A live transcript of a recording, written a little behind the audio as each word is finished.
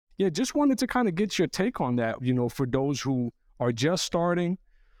Yeah, just wanted to kind of get your take on that, for those who are just starting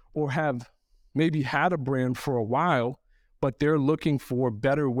or have maybe had a brand for a while, but they're looking for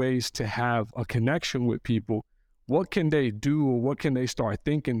better ways to have a connection with people. What can they do, or what can they start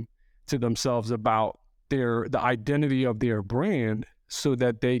thinking to themselves about the identity of their brand so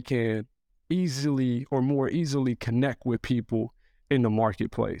that they can easily or more easily connect with people in the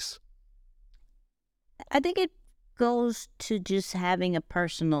marketplace? I think it goes to just having a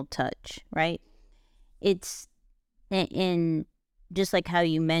personal touch, right? It's in just like how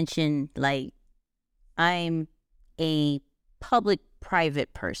you mentioned, like I'm a public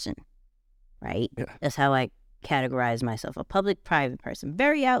private person, right? Yeah. That's how I categorize myself, a public private person.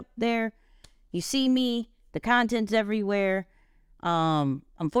 Very out there. You see me, the content's everywhere. I'm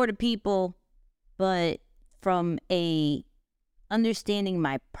for the people, but from a understanding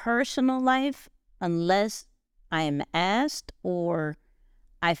my personal life, unless I am asked or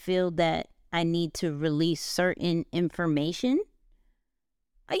I feel that I need to release certain information,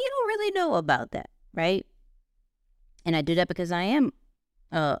 you don't really know about that, right? And I do that because I am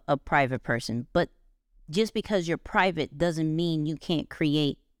a private person. But just because you're private doesn't mean you can't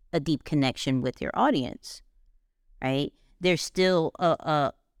create a deep connection with your audience, right? There's still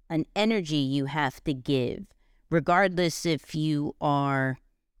an energy you have to give, regardless if you are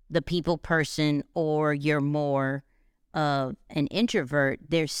the people person or you're more of an introvert.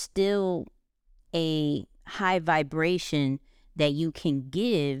 There's still a high vibration that you can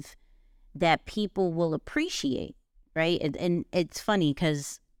give that people will appreciate, right? And it's funny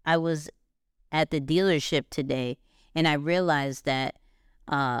because I was at the dealership today and I realized that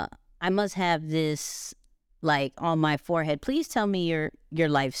I must have this like on my forehead. Please tell me your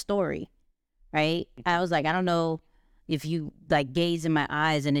life story, right? I was like, I don't know if you like gaze in my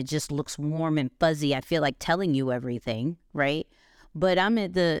eyes and it just looks warm and fuzzy. I feel like telling you everything, right? But I'm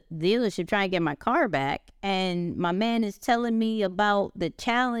at the dealership trying to get my car back, and my man is telling me about the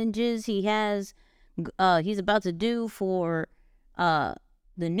challenges he has, he's about to do for the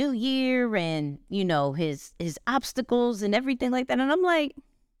new year, and his obstacles and everything like that. And I'm like,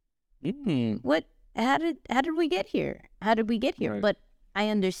 what? How did we get here? How did we get here? Right. But I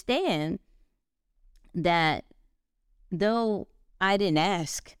understand that though I didn't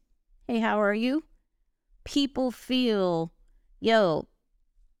ask, hey, how are you? People feel, yo,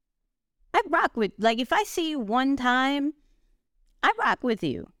 I rock with, like, if I see you one time, I rock with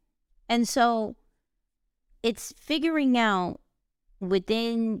you. And so it's figuring out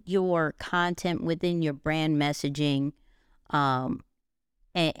within your content, within your brand messaging,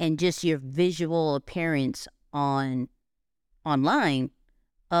 and just your visual appearance online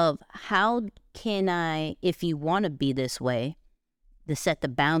of how can I, if you want to be this way, to set the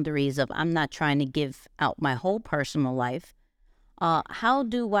boundaries of I'm not trying to give out my whole personal life. How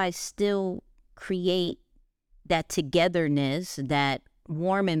do I still create that togetherness, that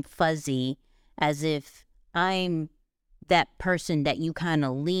warm and fuzzy, as if I'm that person that you kind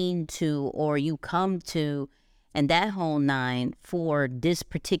of lean to or you come to, and that whole nine for this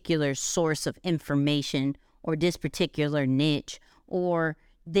particular source of information or this particular niche, or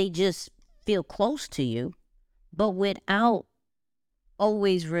they just feel close to you, but without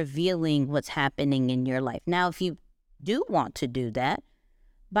always revealing what's happening in your life. Now, if you do want to do that,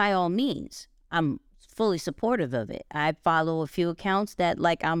 by all means, I'm fully supportive of it. I follow a few accounts that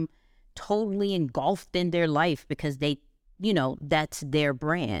like I'm totally engulfed in their life because they, that's their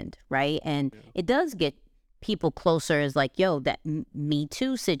brand, right? And it does get people closer as like, yo, that Me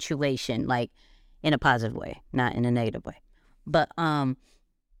Too situation, like in a positive way, not in a negative way. But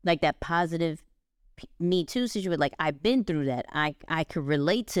like that positive Me Too situation, like I've been through that. I could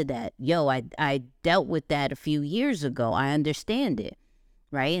relate to that. Yo, I dealt with that a few years ago. I understand it,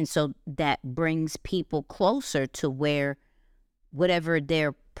 right? And so that brings people closer to where whatever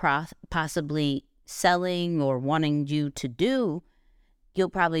they're possibly selling or wanting you to do, you'll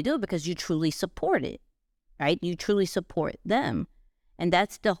probably do it because you truly support it, right? You truly support them. And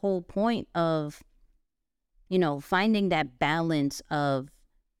that's the whole point of, finding that balance of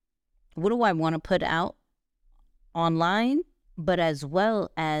what do I want to put out online, but as well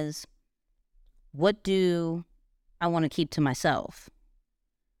as what do I want to keep to myself?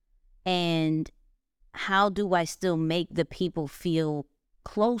 And how do I still make the people feel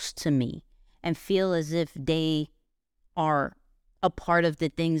close to me and feel as if they are a part of the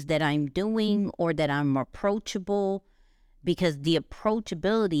things that I'm doing or that I'm approachable? Because the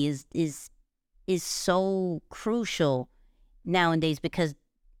approachability is so crucial nowadays, because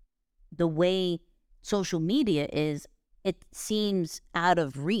the way social media is, it seems out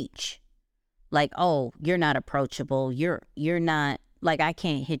of reach. Like, oh, you're not approachable. You're not like I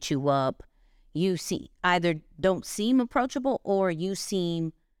can't hit you up. You either don't seem approachable, or you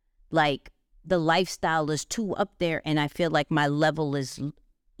seem like the lifestyle is too up there and I feel like my level is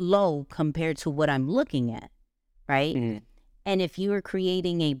low compared to what I'm looking at, right? Mm. And if you are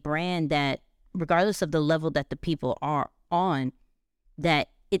creating a brand that, regardless of the level that the people are on, that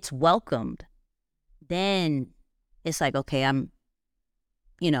it's welcomed, then it's like, okay,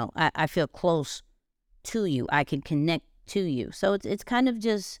 I feel close to you. I can connect to you. So it's kind of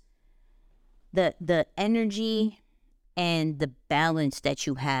just the energy and the balance that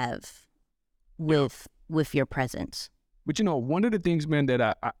you have with your presence. But one of the things, man,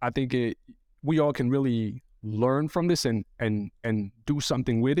 that I think we all can really learn from this and do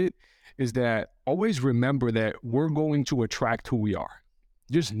something with it is that always remember that we're going to attract who we are.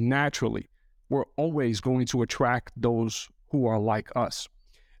 Just naturally, we're always going to attract those who are like us.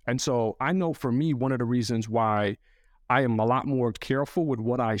 And so I know for me, one of the reasons why I am a lot more careful with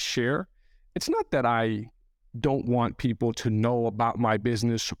what I share, it's not that I don't want people to know about my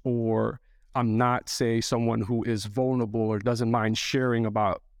business, or I'm not, say, someone who is vulnerable or doesn't mind sharing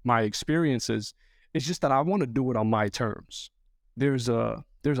about my experiences. It's just that I want to do it on my terms. It's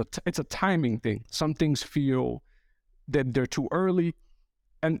a timing thing. Some things feel that they're too early.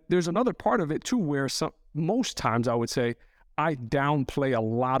 And there's another part of it too, where most times I would say I downplay a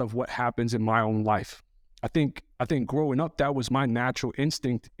lot of what happens in my own life. I think growing up, that was my natural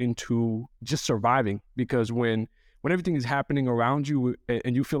instinct into just surviving, because when everything is happening around you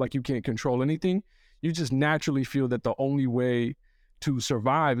and you feel like you can't control anything, you just naturally feel that the only way to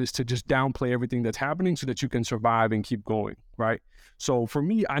survive is to just downplay everything that's happening so that you can survive and keep going, right? So for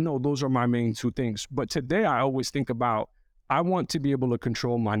me, I know those are my main two things. But today I always think about, I want to be able to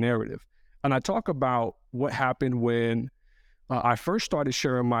control my narrative. And I talk about what happened when I first started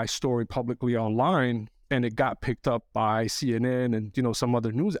sharing my story publicly online, and it got picked up by CNN and, some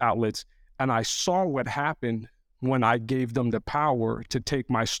other news outlets. And I saw what happened when I gave them the power to take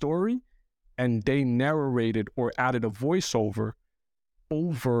my story and they narrated or added a voiceover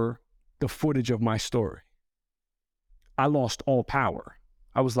over the footage of my story. I lost all power.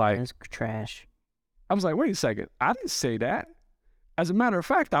 I was like, that's trash. I was like, wait a second, I didn't say that. As a matter of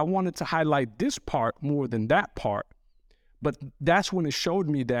fact, I wanted to highlight this part more than that part. But that's when it showed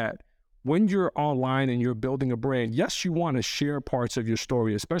me that when you're online and you're building a brand, yes, you want to share parts of your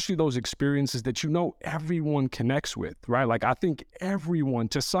story, especially those experiences that everyone connects with, right? Like, I think everyone,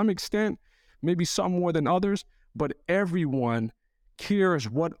 to some extent, maybe some more than others, but everyone cares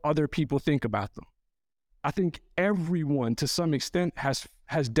what other people think about them. I think everyone, to some extent,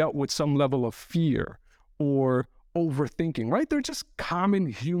 has dealt with some level of fear or overthinking, right? They're just common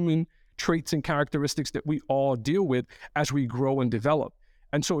human traits and characteristics that we all deal with as we grow and develop.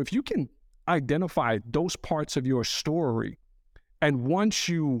 And so if you can identify those parts of your story, and once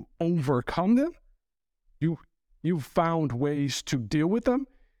you overcome them, you've found ways to deal with them,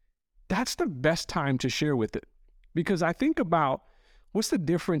 that's the best time to share with it. Because I think about, what's the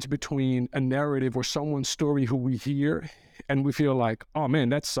difference between a narrative or someone's story who we hear and we feel like, oh man,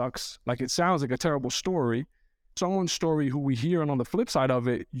 that sucks. Like, it sounds like a terrible story. Someone's story who we hear, and on the flip side of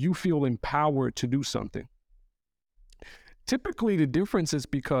it, you feel empowered to do something. Typically, the difference is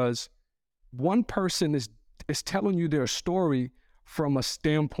because one person is telling you their story from a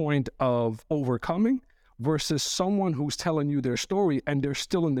standpoint of overcoming versus someone who's telling you their story and they're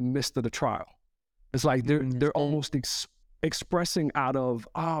still in the midst of the trial. It's like they're almost expressing out of,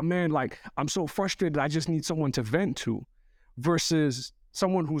 oh man, like, I'm so frustrated, I just need someone to vent to, versus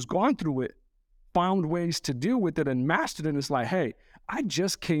someone who's gone through it, found ways to deal with it and mastered it. And it's like, hey, I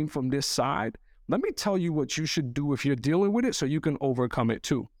just came from this side. Let me tell you what you should do if you're dealing with it so you can overcome it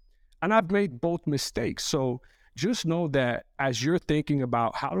too. And I've made both mistakes. So just know that as you're thinking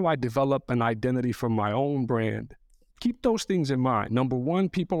about, how do I develop an identity for my own brand, keep those things in mind. Number one,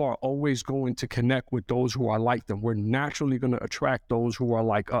 people are always going to connect with those who are like them. We're naturally going to attract those who are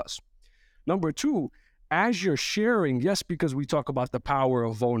like us. Number two, as you're sharing, yes, because we talk about the power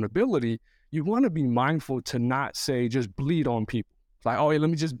of vulnerability, you want to be mindful to not say, just bleed on people. It's like, oh,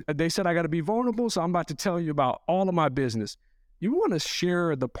 yeah, they said I got to be vulnerable, so I'm about to tell you about all of my business. You want to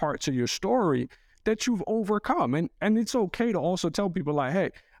share the parts of your story that you've overcome. And it's okay to also tell people, like,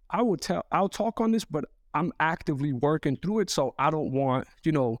 hey, I'll talk on this, but I'm actively working through it. So I don't want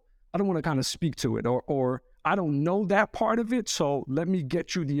to kind of speak to it, or I don't know that part of it. So let me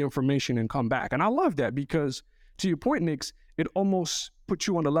get you the information and come back. And I love that, because to your point, Nix, it almost puts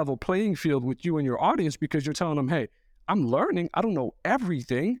you on a level playing field with you and your audience, because you're telling them, hey, I'm learning. I don't know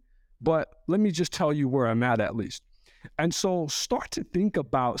everything, but let me just tell you where I'm at least. And so start to think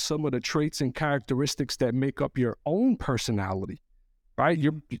about some of the traits and characteristics that make up your own personality. right?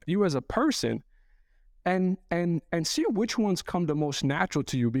 You as a person, and see which ones come the most natural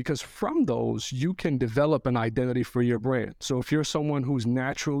to you, because from those you can develop an identity for your brand. So if you're someone who's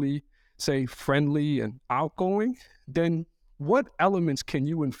naturally, say, friendly and outgoing, then what elements can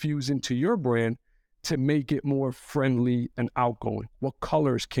you infuse into your brand to make it more friendly and outgoing? What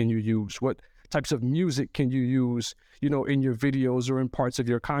colors can you use? What types of music can you use, in your videos or in parts of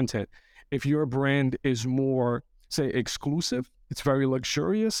your content? If your brand is more, say, exclusive, it's very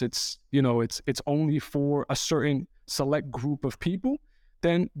luxurious, it's only for a certain select group of people,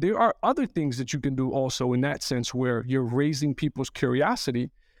 then there are other things that you can do also in that sense, where you're raising people's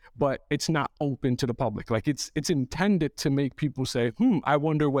curiosity, but it's not open to the public. Like it's intended to make people say, I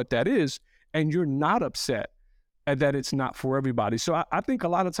wonder what that is. And you're not upset at that it's not for everybody. So I think a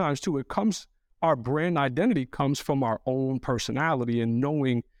lot of times too, our brand identity comes from our own personality and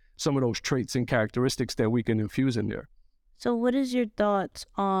knowing some of those traits and characteristics that we can infuse in there. So what is your thoughts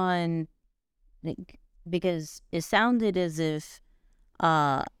on, because it sounded as if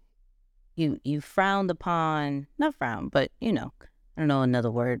you frowned upon, not frown, but I don't know another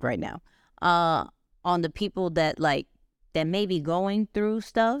word right now, on the people that may be going through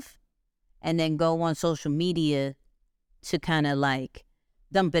stuff and then go on social media to kind of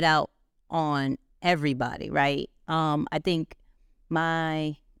dump it out on everybody, right? I think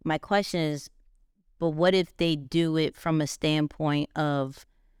my question is, but what if they do it from a standpoint of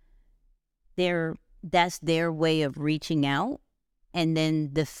that's their way of reaching out, and then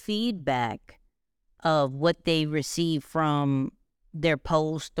the feedback of what they receive from their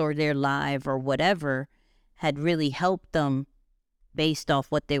post or their live or whatever had really helped them based off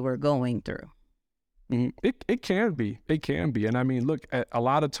what they were going through? It can be. And I mean, look, a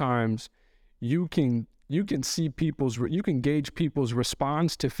lot of times you can see you can gauge people's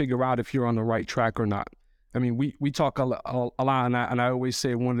response to figure out if you're on the right track or not. I mean, we talk a lot, and I always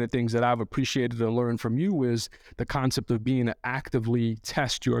say one of the things that I've appreciated to learn from you is the concept of being to actively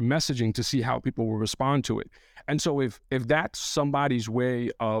test your messaging to see how people will respond to it. And so if that's somebody's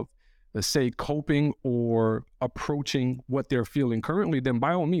way of, let's say, coping or approaching what they're feeling currently, then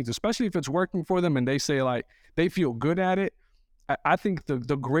by all means, especially if it's working for them and they say they feel good at it, I think the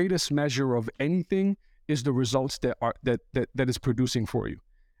greatest measure of anything is the results that is producing for you.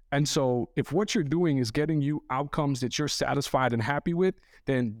 And so if what you're doing is getting you outcomes that you're satisfied and happy with,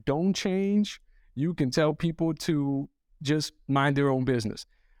 then don't change. You can tell people to just mind their own business.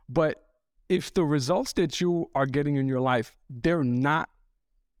 But if the results that you are getting in your life, they're not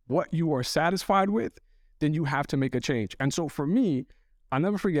what you are satisfied with, then you have to make a change. And so for me, I'll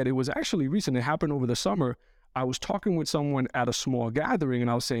never forget, it was actually recent. It happened over the summer. I was talking with someone at a small gathering and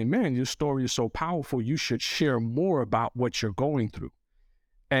I was saying, man, your story is so powerful. You should share more about what you're going through.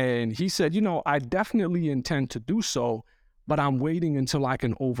 And he said, I definitely intend to do so, but I'm waiting until I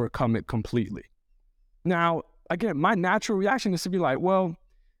can overcome it completely. Now, again, my natural reaction is to be like, well,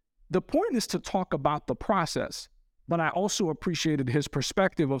 the point is to talk about the process. But I also appreciated his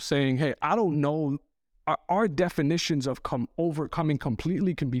perspective of saying, hey, I don't know, our definitions of overcoming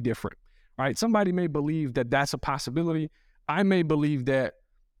completely can be different, right? Somebody may believe that that's a possibility. I may believe that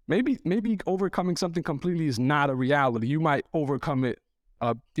maybe overcoming something completely is not a reality. You might overcome it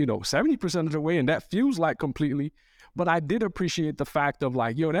 70% of the way, and that feels like completely. But I did appreciate the fact of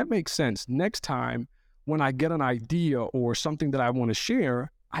that makes sense. Next time when I get an idea or something that I want to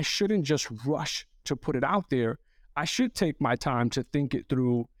share, I shouldn't just rush to put it out there. I should take my time to think it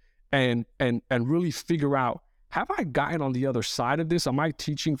through and really figure out, have I gotten on the other side of this? Am I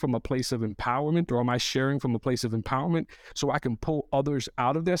teaching from a place of empowerment, or am I sharing from a place of empowerment so I can pull others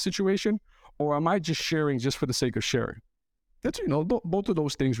out of their situation? Or am I just sharing just for the sake of sharing? That's, both of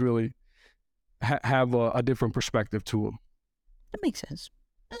those things really have a different perspective to them. That makes sense.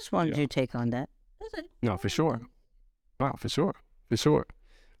 I just wanted your take on that. That's it. No, for sure. Wow, for sure.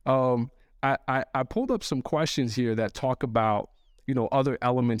 I pulled up some questions here that talk about, other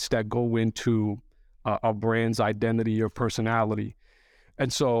elements that go into a brand's identity or personality.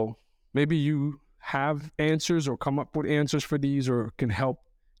 And so maybe you have answers or come up with answers for these, or can help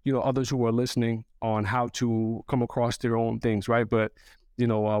others who are listening on how to come across their own things, right? But,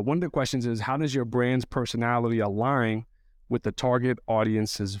 one of the questions is, how does your brand's personality align with the target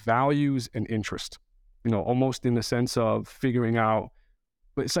audience's values and interest? Almost in the sense of figuring out,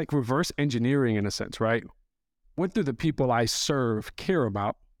 but it's like reverse engineering in a sense, right? What do the people I serve care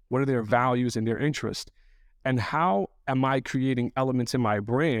about? What are their values and their interests? And how am I creating elements in my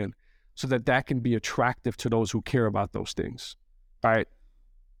brand so that can be attractive to those who care about those things, right?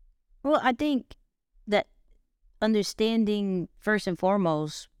 Well, I think that understanding first and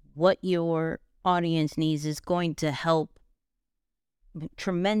foremost what your audience needs is going to help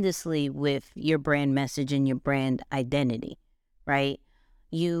tremendously with your brand message and your brand identity, right?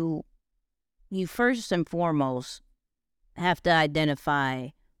 You first and foremost have to identify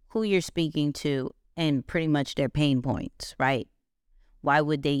who you're speaking to and pretty much their pain points, right? Why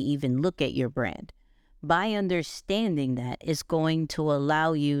would they even look at your brand? By understanding that, it's going to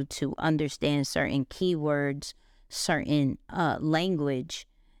allow you to understand certain keywords, certain language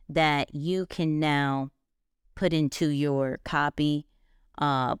that you can now put into your copy,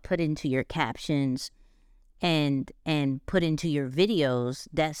 put into your captions, and put into your videos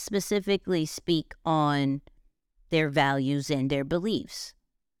that specifically speak on their values and their beliefs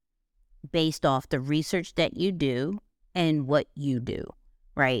based off the research that you do and what you do,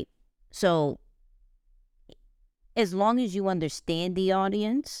 right? So as long as you understand the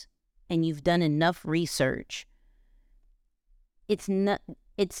audience and you've done enough research, it's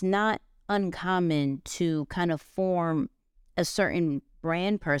not uncommon to kind of form a certain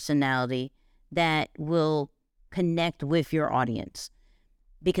brand personality that will connect with your audience,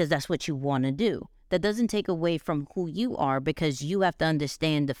 because that's what you want to do. That doesn't take away from who you are, because you have to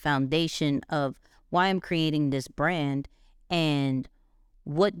understand the foundation of why I'm creating this brand and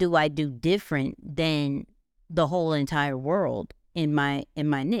what do I do different than the whole entire world in my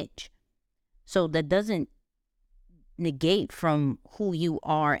niche. So that doesn't negate from who you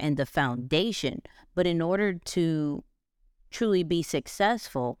are and the foundation. But in order to truly be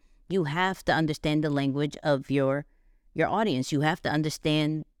successful, you have to understand the language of your audience. You have to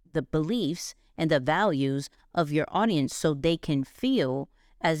understand the beliefs and the values of your audience so they can feel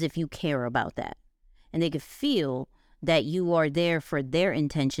as if you care about that. And they can feel that you are there for their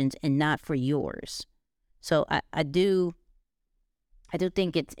intentions and not for yours. So I do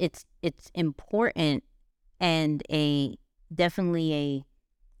think it's important and definitely a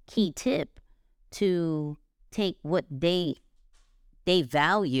key tip to take what they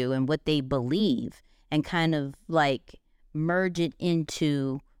value and what they believe and kind of like merge it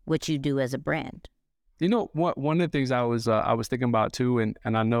into what you do as a brand. You know what? One of the things I was thinking about too, and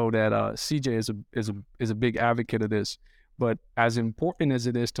I know that CJ is a big advocate of this. But as important as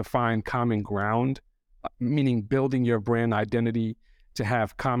it is to find common ground, meaning building your brand identity to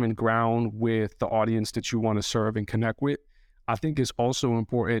have common ground with the audience that you want to serve and connect with, I think it's also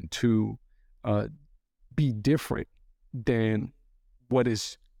important to be different than what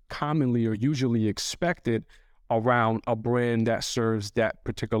is commonly or usually expected around a brand that serves that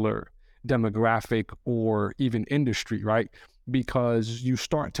particular demographic or even industry, right? Because you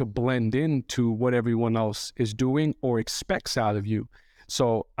start to blend into what everyone else is doing or expects out of you.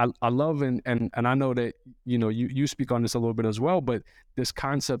 So I love and I know that, you know, you speak on this a little bit as well, but this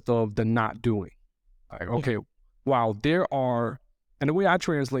concept of the not doing. Like, okay, while there are, and the way I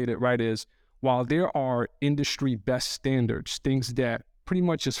translate it, right, is while there are industry best standards, things that pretty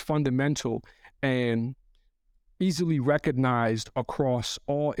much is fundamental and easily recognized across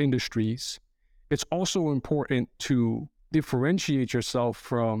all industries, it's also important to differentiate yourself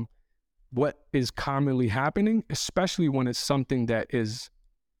from what is commonly happening, especially when it's something that is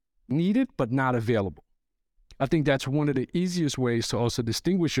needed but not available. I think that's one of the easiest ways to also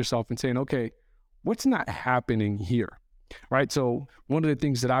distinguish yourself and saying, okay, what's not happening here, right? So one of the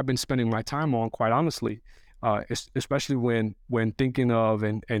things that I've been spending my time on, quite honestly, especially when thinking of,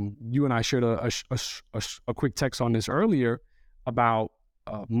 and you and I shared a quick text on this earlier about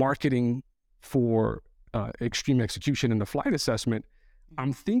marketing for extreme execution in the flight assessment.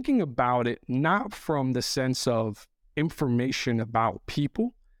 I'm thinking about it not from the sense of information about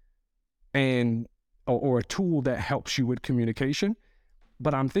people and or a tool that helps you with communication,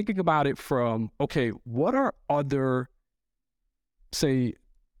 but I'm thinking about it from, okay, what are other, say,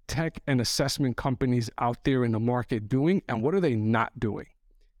 tech and assessment companies out there in the market doing, and what are they not doing?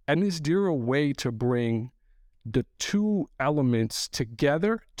 And is there a way to bring the two elements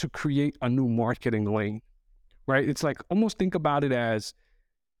together to create a new marketing lane, right? It's like, almost think about it as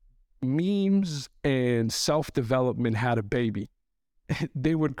memes and self-development had a baby.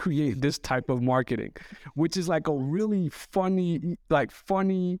 They would create this type of marketing, which is like a really funny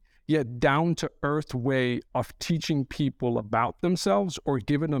yet down-to-earth way of teaching people about themselves or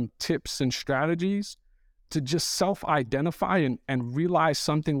giving them tips and strategies to just self-identify and realize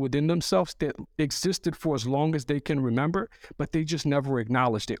something within themselves that existed for as long as they can remember, but they just never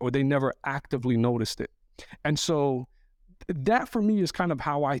acknowledged it or they never actively noticed it. And so that for me is kind of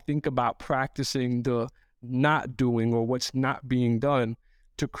how I think about practicing the not doing or what's not being done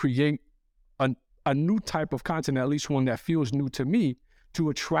to create a new type of content, at least one that feels new to me, to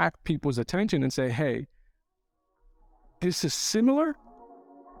attract people's attention and say, hey, this is similar,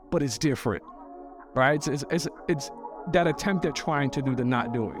 but it's different, right? that attempt at trying to do the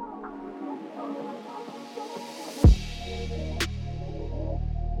not doing.